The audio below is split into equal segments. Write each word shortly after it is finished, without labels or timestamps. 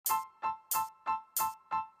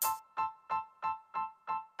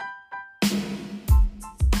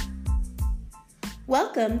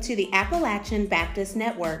Welcome to the Appalachian Baptist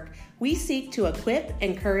Network. We seek to equip,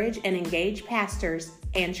 encourage, and engage pastors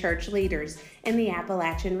and church leaders in the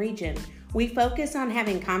Appalachian region. We focus on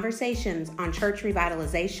having conversations on church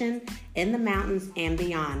revitalization in the mountains and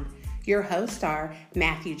beyond. Your hosts are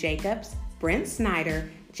Matthew Jacobs, Brent Snyder,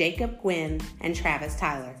 Jacob Gwynn, and Travis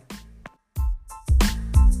Tyler.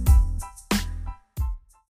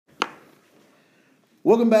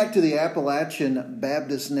 Welcome back to the Appalachian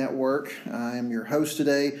Baptist Network. I am your host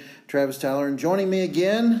today, Travis Tyler, and joining me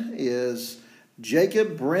again is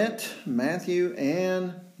Jacob, Brent, Matthew,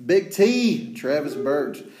 and Big T, Travis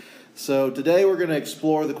Burt. So today we're going to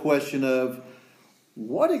explore the question of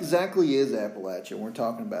what exactly is Appalachia? We're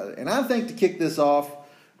talking about it. And I think to kick this off,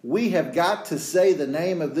 we have got to say the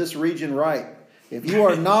name of this region right. If you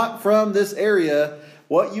are not from this area,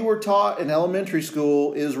 what you were taught in elementary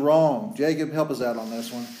school is wrong. Jacob, help us out on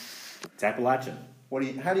this one. It's Appalachian.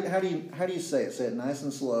 How do you say it? Say it nice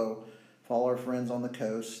and slow. Follow our friends on the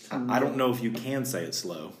coast. I don't know if you can say it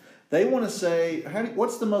slow. They want to say,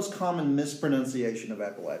 what's the most common mispronunciation of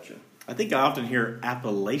Appalachia? I think I often hear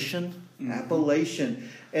Appalachian. Appalachian.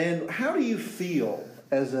 And how do you feel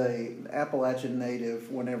as a Appalachian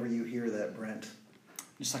native whenever you hear that, Brent?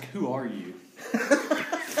 Just like, who are you?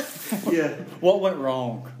 Yeah. What went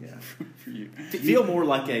wrong? Yeah. For you? Feel more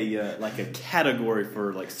like a category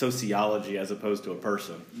for like sociology as opposed to a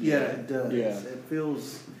person. Yeah, it does. Yeah. It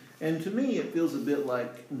feels, and to me, it feels a bit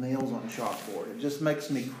like nails on chalkboard. It just makes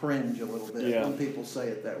me cringe a little bit when people say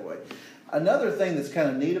it that way. Another thing that's kind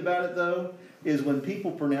of neat about it, though, is when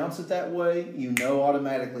people pronounce it that way, you know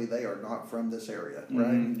automatically they are not from this area,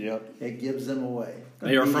 right? Yep. It gives them away.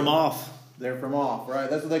 They are from off. They're from off, right?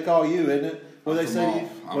 That's what they call you, isn't it? What do they say to you?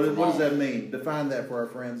 What does off. that mean? Define that for our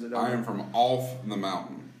friends that don't I know. am from off the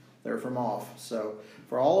mountain. They're from off. So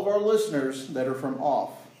for all of our listeners that are from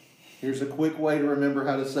off, here's a quick way to remember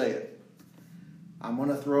how to say it. I'm going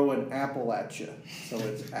to throw in Appalachia. So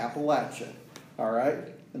it's Appalachia. All right?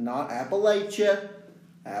 Not Appalachia.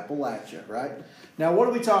 Appalachia, right? Now, what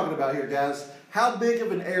are we talking about here, guys? How big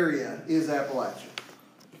of an area is Appalachia?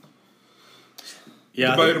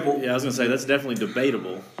 Yeah, Debatable. I was going to say that's definitely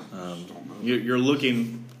debatable. You're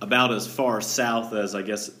looking about as far south as, I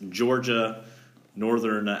guess, Georgia,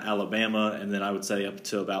 northern Alabama, and then I would say up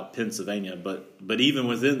to about Pennsylvania. But even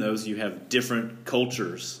within those, you have different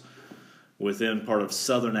cultures within part of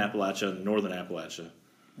southern Appalachia and northern Appalachia.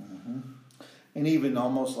 Mm-hmm. And even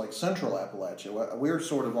almost like central Appalachia. We're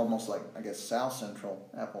sort of almost like, I guess, south central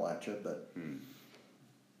Appalachia, but...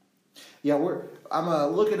 Yeah, I'm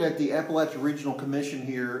looking at the Appalachia Regional Commission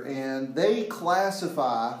here, and they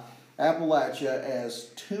classify Appalachia as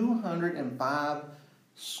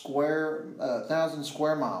 205,000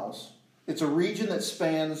 square miles. It's a region that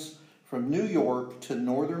spans from New York to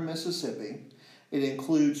northern Mississippi. It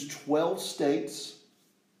includes 12 states,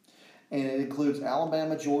 and it includes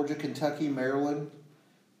Alabama, Georgia, Kentucky, Maryland,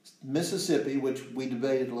 Mississippi, which we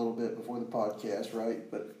debated a little bit before the podcast, right?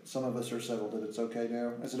 But some of us are settled that it's okay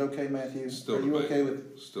now. Is it okay, Matthew? Still are you okay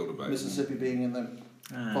with debating. Mississippi being in the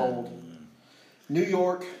fold? New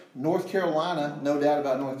York, North Carolina, no doubt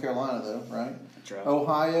about North Carolina, though, right? That's right.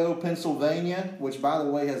 Ohio, Pennsylvania, which, by the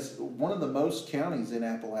way, has one of the most counties in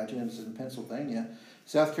Appalachia, and it's in Pennsylvania.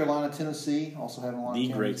 South Carolina, Tennessee, also having a lot of The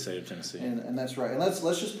counties. great state of Tennessee. And that's right. And let's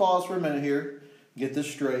just pause for a minute here, get this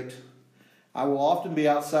straight. I will often be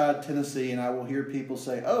outside Tennessee, and I will hear people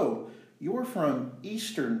say, "Oh, you're from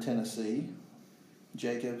Eastern Tennessee."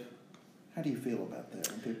 Jacob, how do you feel about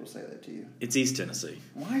that when people say that to you? It's East Tennessee.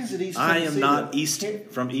 Why is it East I Tennessee? am not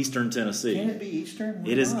from Eastern Tennessee. Can it be Eastern?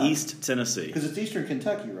 It is East Tennessee. Because it's Eastern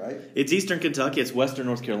Kentucky, right? It's Eastern Kentucky. It's Western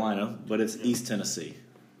North Carolina, but it's East Tennessee.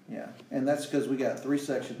 Yeah, and that's because we got three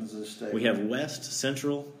sections of the state. We have West,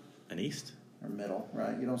 Central, and East. Or middle,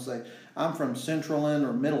 right? You don't say, I'm from Central End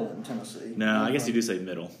or Middle End, Tennessee. No, I guess you do say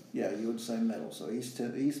middle. Yeah, you would say middle. So east,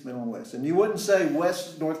 middle, and west. And you wouldn't say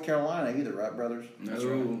West North Carolina either, right, brothers? That's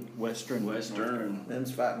right. Western.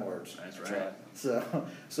 Them's fighting words. That's right.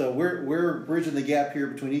 So we're bridging the gap here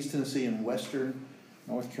between East Tennessee and Western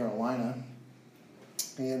North Carolina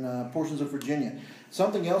and portions of Virginia.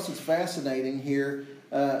 Something else that's fascinating here.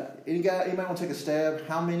 Anybody want to take a stab?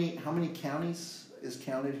 How many counties is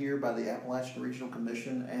counted here by the Appalachian Regional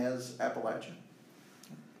Commission as Appalachia?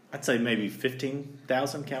 I'd say maybe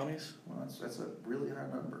 15,000 counties. Well, that's a really high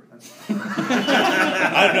number.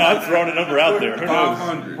 I don't know. I'm throwing a number out there.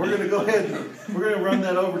 500. We're going to go ahead and we're going to run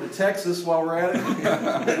that over to Texas while we're at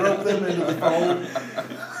it. Rope them into the fold.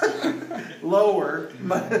 Lower.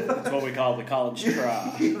 That's what we call the college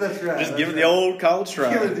try. That's right. Just give it the old college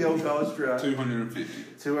try. Give it the old college try. 250.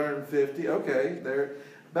 250. Okay. There.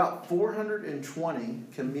 about 420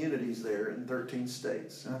 communities there in 13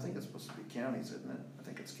 states. And I think it's supposed to be counties, isn't it? I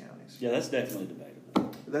think it's counties. Yeah, that's definitely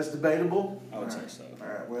debatable. That's debatable? I would All say right. so. All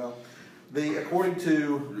right, well, according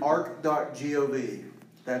to arc.gov,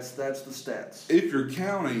 that's the stats. If you're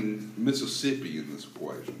counting Mississippi in this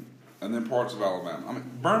equation, and then parts of Alabama, I mean,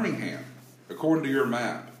 Birmingham, according to your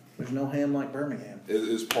map, There's no ham like Birmingham.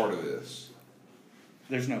 is part of this.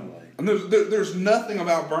 There's no way. And there's nothing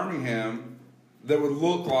about Birmingham that would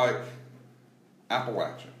look like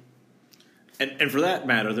Appalachia. And for that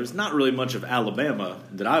matter, there's not really much of Alabama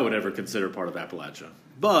that I would ever consider part of Appalachia.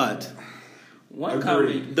 But One Agreed.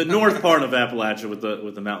 comment, the north part of Appalachia with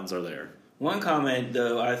the mountains are there. one comment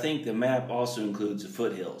though, I think the map also includes the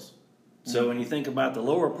foothills. So when you think about the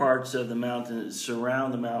lower parts of the mountains,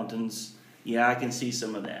 surround the mountains, yeah, I can see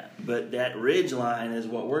some of that. But that ridge line is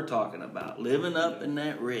what we're talking about. Living up in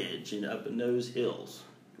that ridge and up in those hills.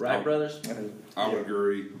 Right, Oh. brothers? I would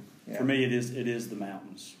agree. Yeah. For me, it is the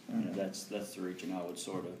mountains. You know, that's the region I would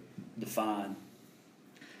sort of define.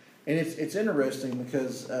 And it's interesting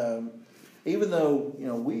because even though,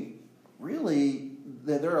 we really,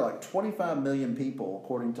 there are like 25 million people,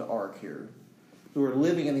 according to ARC here, who are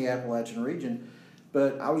living in the Appalachian region.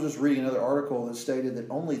 But I was just reading another article that stated that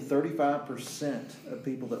only 35% of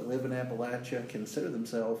people that live in Appalachia consider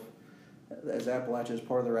themselves as Appalachia as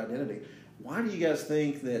part of their identity. Why do you guys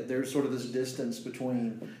think that there's sort of this distance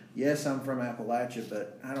between, yes, I'm from Appalachia,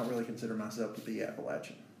 but I don't really consider myself to be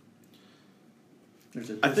Appalachian? There's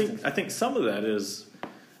a I distance. think some of that is,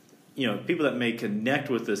 people that may connect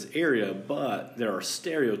with this area, but there are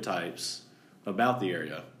stereotypes about the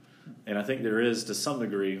area. And I think there is, to some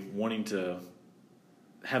degree, wanting to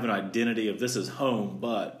have an identity of this is home,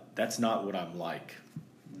 but that's not what I'm like.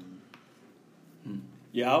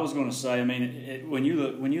 Yeah, I was going to say. I mean, when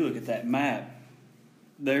you look at that map,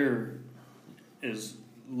 there is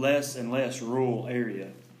less and less rural area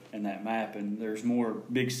in that map, and there's more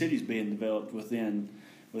big cities being developed within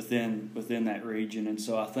that region. And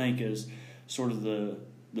so I think as sort of the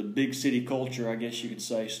big city culture, I guess you could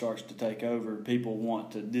say, starts to take over, people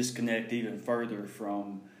want to disconnect even further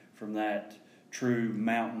from that true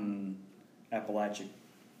mountain Appalachian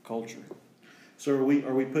culture. So are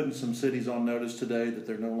we putting some cities on notice today that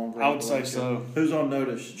they're no longer? I would say Appalachia? so. Who's on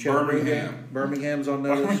notice? Birmingham. Birmingham's on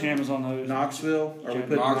notice. Birmingham is on those. Knoxville. Are we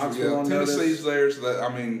putting Knoxville, Knoxville on Tennessee's notice? there, so that,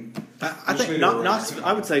 I mean, I just think need to erase Knoxville. it.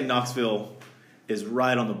 I would say Knoxville is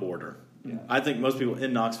right on the border. Yeah. I think most people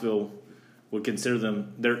in Knoxville would consider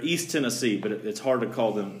them, they're East Tennessee, but it's hard to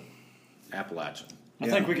call them Appalachian. I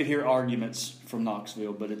think we could hear arguments from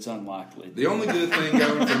Knoxville, but it's unlikely. the only good thing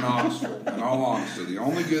going for Knoxville, in all honesty, the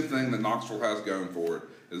only good thing that Knoxville has going for it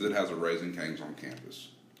is it has a Raising Cane's on campus.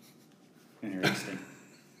 Interesting.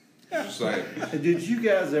 Just saying. Did you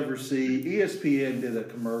guys ever see ESPN did a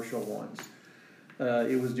commercial once?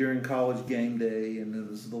 It was during college game day, and it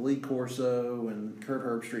was the Lee Corso and Kurt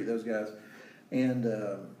Herbstreit, those guys, and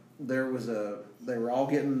they were all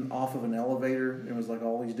getting off of an elevator. It was like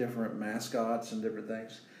all these different mascots and different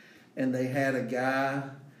things, and they had a guy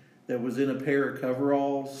that was in a pair of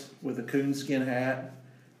coveralls with a coonskin hat.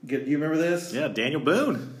 Do you remember this? Yeah, Daniel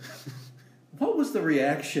Boone. What was the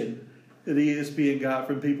reaction that ESPN got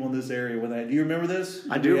from people in this area when that? Do you remember this?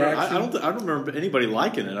 I do. I don't remember anybody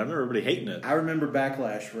liking it. I remember everybody hating it. I remember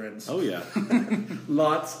backlash, friends. Oh yeah.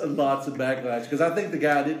 Lots and lots of backlash because I think the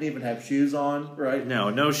guy didn't even have shoes on, right?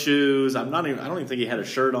 No shoes. I don't even think he had a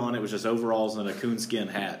shirt on. It was just overalls and a coonskin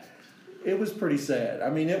hat. It was pretty sad. I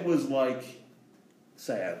mean, it was like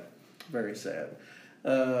sad, very sad.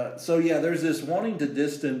 So yeah, there's this wanting to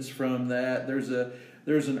distance from that. There's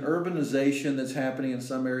an urbanization that's happening in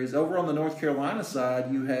some areas. Over on the North Carolina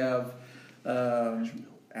side, you have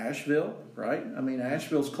Asheville, right? I mean,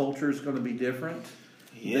 Asheville's culture is going to be different.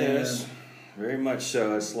 Yes, very much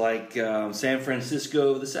so. It's like San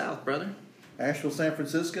Francisco of the South, brother. Asheville, San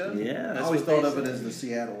Francisco? Yeah, I that's always what thought they of it say. as the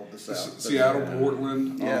Seattle of the South. But Seattle, yeah.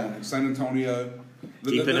 Portland, Yeah. San Antonio.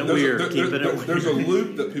 Keeping it There's a- weird, there- keeping there- it There's a weird.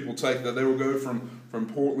 loop that people take that they will go from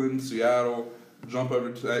Portland, Seattle, jump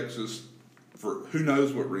over to Texas for who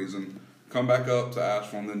knows what reason, come back up to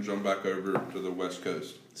Asheville, and then jump back over to the West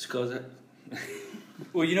Coast. It's because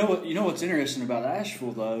Well, you know what's interesting about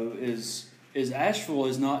Asheville though is Asheville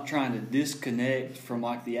is not trying to disconnect from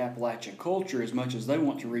like the Appalachian culture as much as they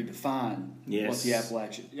want to redefine what the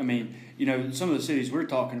Appalachian. I mean, some of the cities we're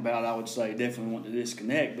talking about, I would say definitely want to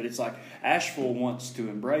disconnect, but it's like Asheville wants to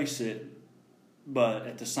embrace it, but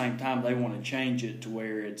at the same time they want to change it to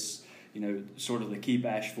where it's sort of the keep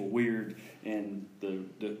Asheville weird, and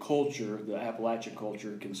the culture, the Appalachian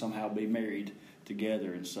culture, can somehow be married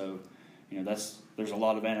together, and so there's a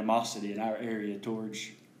lot of animosity in our area towards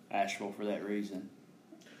Asheville for that reason.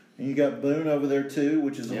 And you got Boone over there too,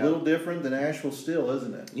 which is a Yeah. little different than Asheville still,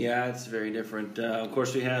 isn't it? Yeah, it's very different. Of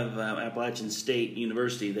course, we have Appalachian State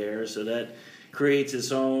University there, so that creates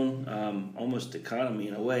its own almost economy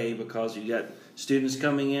in a way, because you got students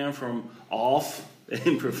coming in from off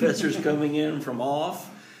and professors coming in from off,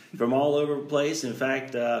 from all over the place. In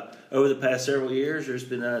fact, over the past several years, there's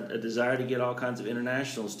been a desire to get all kinds of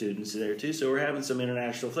international students there too. So we're having some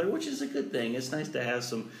international flair, which is a good thing. It's nice to have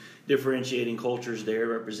some differentiating cultures there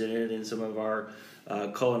represented in some of our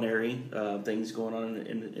culinary things going on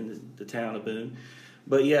in the town of Boone.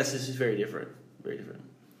 But yes, this is very different. Very different.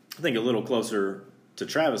 I think a little closer to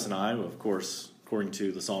Travis and I, of course, according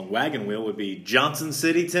to the song Wagon Wheel, would be Johnson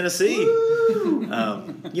City, Tennessee.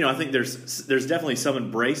 I think there's definitely some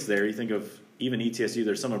embrace there. You think of even ETSU,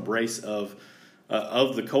 there's some embrace of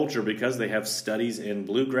the culture, because they have studies in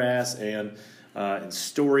bluegrass and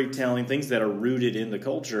storytelling, things that are rooted in the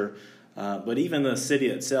culture. But even the city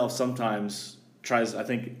itself sometimes tries, I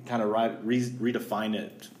think, kind of redefine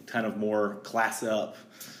it, kind of more class up,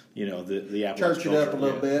 the Appalachian Church it up culture. a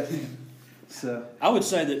little bit. So I would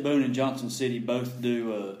say that Boone and Johnson City both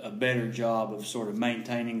do a better job of sort of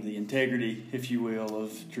maintaining the integrity, if you will,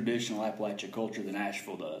 of traditional Appalachian culture than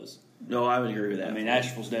Asheville does. No, I would agree with that. I mean,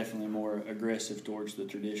 Asheville's definitely more aggressive towards the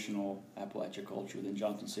traditional Appalachian culture than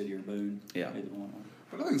Johnson City or Boone. Yeah. Either one.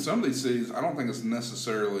 But I think some of these cities, I don't think it's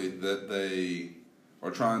necessarily that they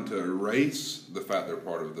are trying to erase the fact they're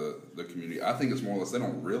part of the community. I think it's more or less they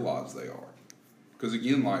don't realize they are. Because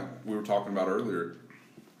again, like we were talking about earlier,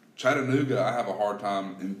 Chattanooga, I have a hard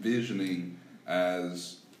time envisioning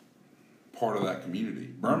as part of that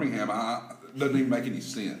community. Birmingham, doesn't even make any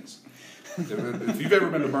sense. If you've ever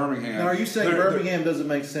been to Birmingham, now, are you saying Birmingham doesn't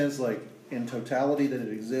make sense, like in totality, that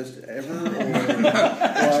it exists ever,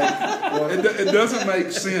 or it doesn't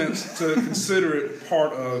make sense to consider it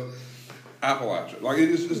part of Appalachia. Like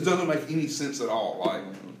it just doesn't make any sense at all. Like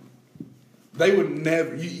they would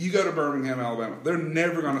never. You go to Birmingham, Alabama, they're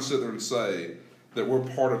never going to sit there and say that we're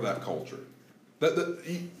part of that culture. That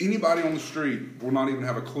anybody on the street will not even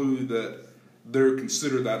have a clue that they're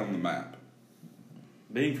considered that on the map.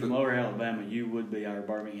 Being from Lower Alabama, you would be our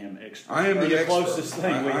Birmingham expert. I am Or the expert. closest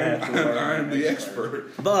thing we have to a Birmingham I am the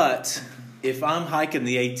expert. But if I'm hiking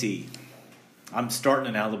the AT, I'm starting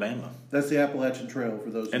in Alabama. that's the Appalachian Trail for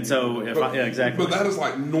those. And of so, you. yeah, exactly. But that is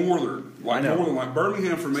like northern, I know. like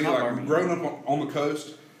Birmingham for me. It's not Like Birmingham. growing up on the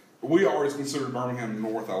coast, we always considered Birmingham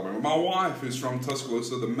North Alabama. My wife is from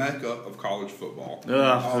Tuscaloosa, the mecca of college football.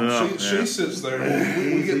 She sits there.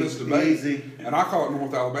 And we get in this debate, Easy. and I call it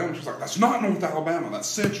North Alabama. She's like, "That's not North Alabama. That's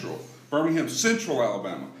Central. Birmingham, Central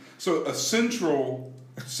Alabama." So a central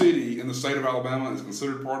city in the state of Alabama is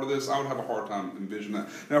considered part of this. I would have a hard time envisioning that.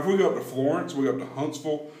 Now, if we go up to Florence, we go up to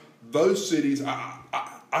Huntsville, those cities,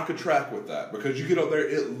 I could track with that, because you get up there,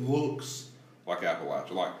 it looks like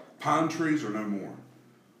Appalachia. Like pine trees are no more.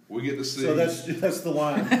 We get to see. So that's the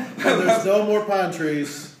line. There's no more pine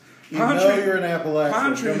trees. You're in Appalachia.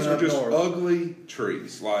 Pine trees coming are up just north. ugly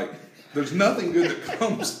trees. Like there's nothing good that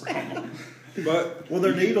comes from them. But Well,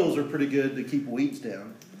 their needles are pretty good to keep weeds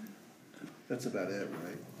down. That's about it,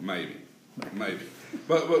 right? maybe.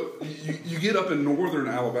 But you get up in northern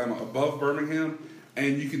Alabama above Birmingham,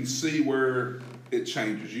 and you can see where it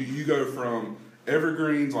changes. You go from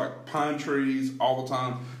evergreens like pine trees all the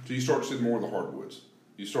time to you start to see more of the hardwoods.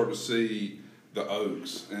 You start to see the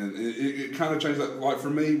oaks, and it kind of changes that. Like for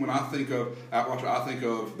me, when I think of Appalachia, I think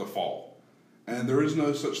of the fall, and there is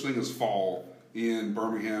no such thing as fall in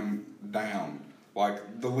Birmingham down.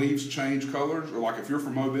 Like the leaves change colors, or like if you're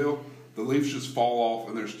from Mobile, the leaves just fall off,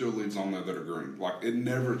 and there's still leaves on there that are green. Like it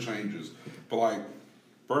never changes. But like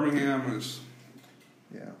Birmingham is,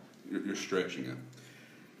 Yeah. you're stretching it.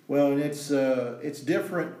 Well, and it's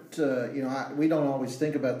different. We don't always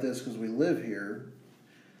think about this because we live here,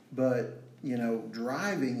 but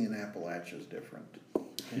driving in Appalachia is different.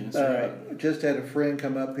 That's right. Just had a friend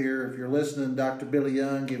come up here. If you're listening, Dr. Billy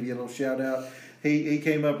Young, give you a little shout out. He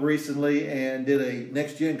came up recently and did a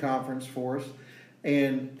Next Gen conference for us,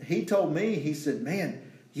 and he told me, he said, "Man,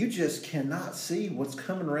 you just cannot see what's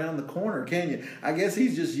coming around the corner, can you?" I guess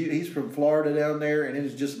he's from Florida down there, and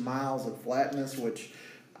it's just miles of flatness, which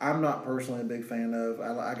I'm not personally a big fan of.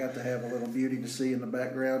 I got to have a little beauty to see in the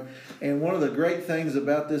background. And one of the great things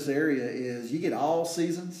about this area is you get all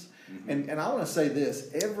seasons. Mm-hmm. And I want to say this,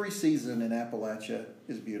 every season in Appalachia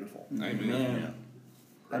is beautiful. Amen.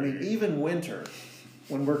 I mean, even winter,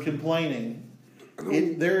 when we're complaining,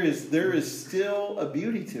 there is still a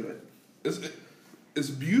beauty to it. It's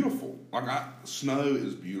beautiful. Like snow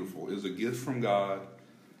is beautiful. It's a gift from God.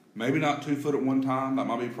 Maybe not 2 foot at one time. That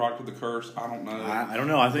might be a product of the curse. I don't know. I don't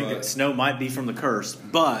know. I think that snow might be from the curse,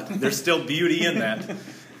 but there's still beauty in that.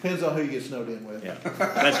 Depends on who you get snowed in with. Yeah,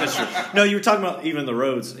 that's true. No, you were talking about even the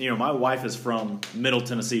roads. My wife is from Middle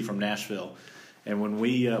Tennessee, from Nashville, and when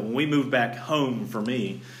we moved back home for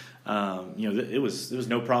me, it was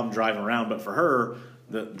no problem driving around. But for her,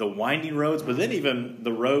 the winding roads, but then even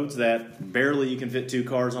the roads that barely you can fit 2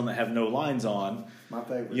 cars on that have no lines on. My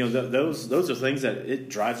favorite. Those are things that it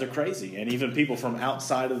drives her crazy, and even people from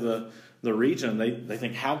outside of the region, they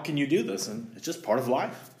think, how can you do this? And it's just part of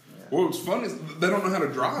life. Well, what's funny is they don't know how to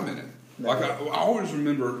drive in it. No. Like I always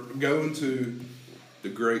remember going to the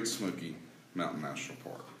Great Smoky Mountain National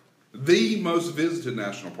Park, the most visited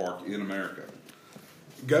national park in America.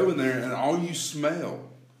 Go in there and all you smell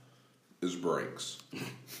is brakes.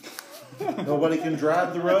 Nobody can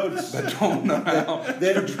drive the roads. They don't know how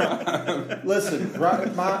to drive. Listen,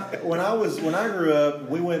 when I grew up,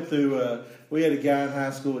 we went through. We had a guy in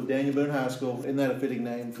high school at Daniel Boone High School. Isn't that a fitting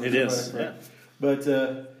name for it? Is. Yeah.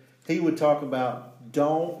 But he would talk about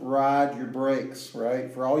don't ride your brakes.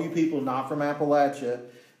 Right, for all you people not from Appalachia,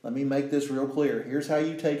 let me make this real clear. Here's how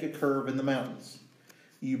you take a curve in the mountains.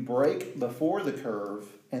 You brake before the curve,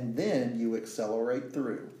 and then you accelerate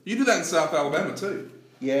through. You do that in South Alabama too.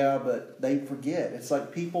 Yeah, but they forget. It's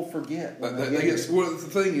like people forget. Well, the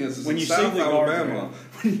thing is when in you South see the Alabama,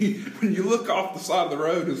 when you look off the side of the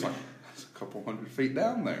road, it's like that's a couple hundred feet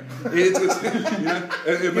down there. It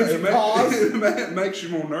makes you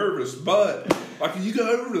more nervous. But like you go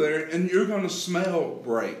over there and you're going to smell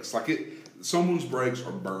brakes. Like someone's brakes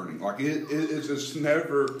are burning. Like it's just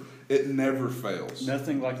never. It never fails.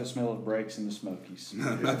 Nothing like the smell of brakes in the Smokies.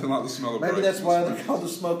 Nothing like the smell of brakes. Maybe that's why they're called the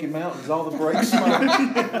Smoky Mountains. All the brakes smoke.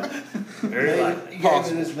 Very likely. You gave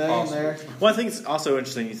it his name there. Well, I think it's also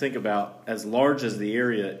interesting. You think about as large as the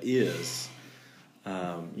area is.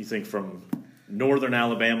 You think from northern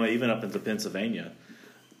Alabama even up into Pennsylvania.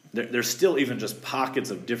 There's still even just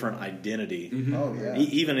pockets of different identity. Mm-hmm. Oh yeah.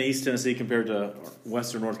 Even in East Tennessee compared to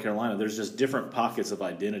Western North Carolina, there's just different pockets of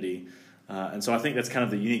identity. And so I think that's kind of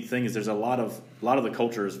the unique thing is there's a lot of the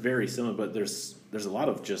culture is very similar, but there's a lot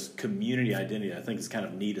of just community identity. I think is kind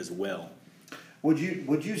of neat as well. Would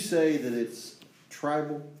you say that it's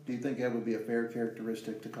tribal? Do you think that would be a fair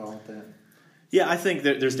characteristic to call it that? Yeah, I think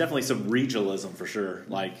that there's definitely some regionalism for sure.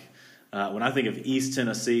 Like when I think of East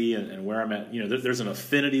Tennessee and where I'm at, there's an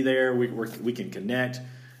affinity there. We can connect.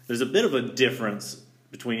 There's a bit of a difference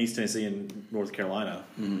between East Tennessee and North Carolina,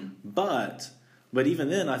 But even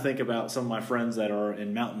then, I think about some of my friends that are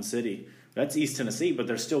in Mountain City. That's East Tennessee, but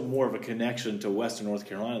there's still more of a connection to Western North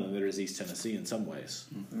Carolina than there is East Tennessee in some ways.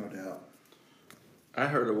 No doubt. I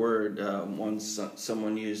heard a word once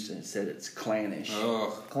someone used and said it's clannish.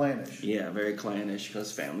 Oh, clannish. Yeah, very clannish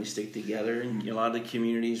because families stick together, and a lot of the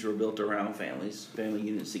communities were built around families, family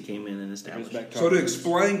units that came in and established. So to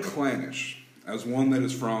explain clannish as one that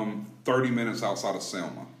is from 30 minutes outside of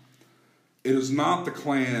Selma, it is not the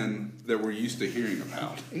clan that we're used to hearing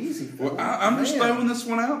about. Easy. Well, I'm just throwing this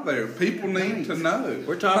one out there. People need to know.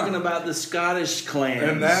 We're talking about the Scottish clans.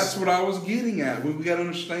 And that's what I was getting at. We got to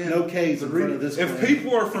understand. No K's in front of this If clan.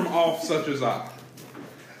 people are from off such as I,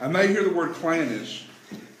 and they hear the word clannish,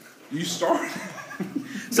 you start.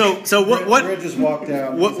 So what Brett just walked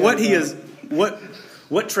out.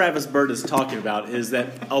 What Travis Bird is talking about is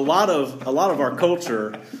that a lot of our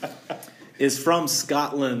culture is from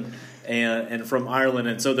Scotland and from Ireland,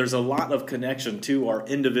 and so there's a lot of connection to our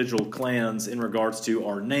individual clans in regards to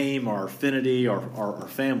our name, our affinity, our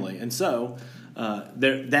family, and so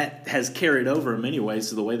that has carried over in many ways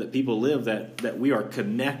to the way that people live. That we are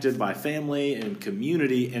connected by family and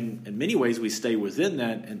community, and in many ways we stay within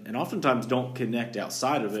that, and oftentimes don't connect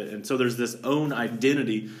outside of it, and so there's this own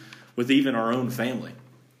identity with even our own family.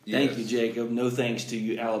 Thank you, Jacob. No thanks to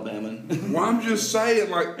you, Alabaman. Well, I'm just saying,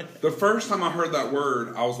 like, the first time I heard that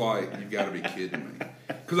word, I was like, you've got to be kidding me.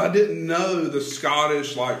 Because I didn't know the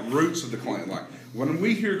Scottish, like, roots of the clan. Like, when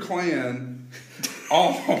we hear clan,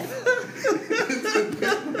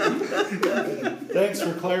 Thanks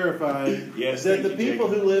for clarifying. Yes, that thank the you, people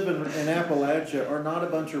Jacob. who live in Appalachia are not a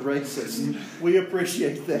bunch of racists. We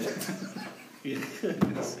appreciate that.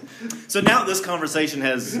 So now this conversation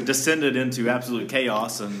has descended into absolute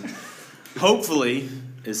chaos and hopefully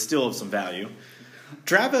is still of some value.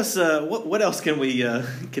 Travis, what else can we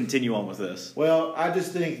continue on with this? Well, I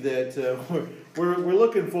just think that we're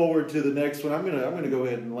looking forward to the next one. I'm gonna go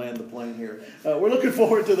ahead and land the plane here. We're looking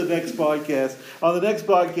forward to the next podcast. On the next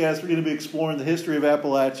podcast, we're going to be exploring the history of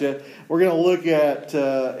Appalachia. We're going to look at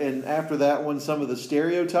and after that one, some of the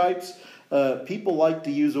stereotypes. People like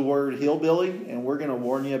to use the word hillbilly, and we're going to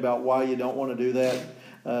warn you about why you don't want to do that.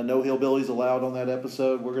 No hillbillies allowed on that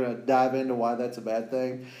episode. We're going to dive into why that's a bad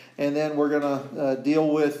thing. And then we're going to deal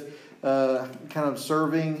with kind of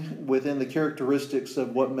serving within the characteristics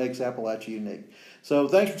of what makes Appalachia unique. So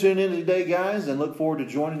thanks for tuning in today, guys, and look forward to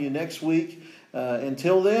joining you next week.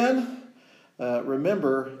 Until then,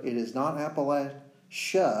 remember, it is not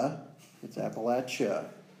Appalachia, it's Appalachia.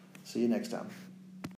 See you next time.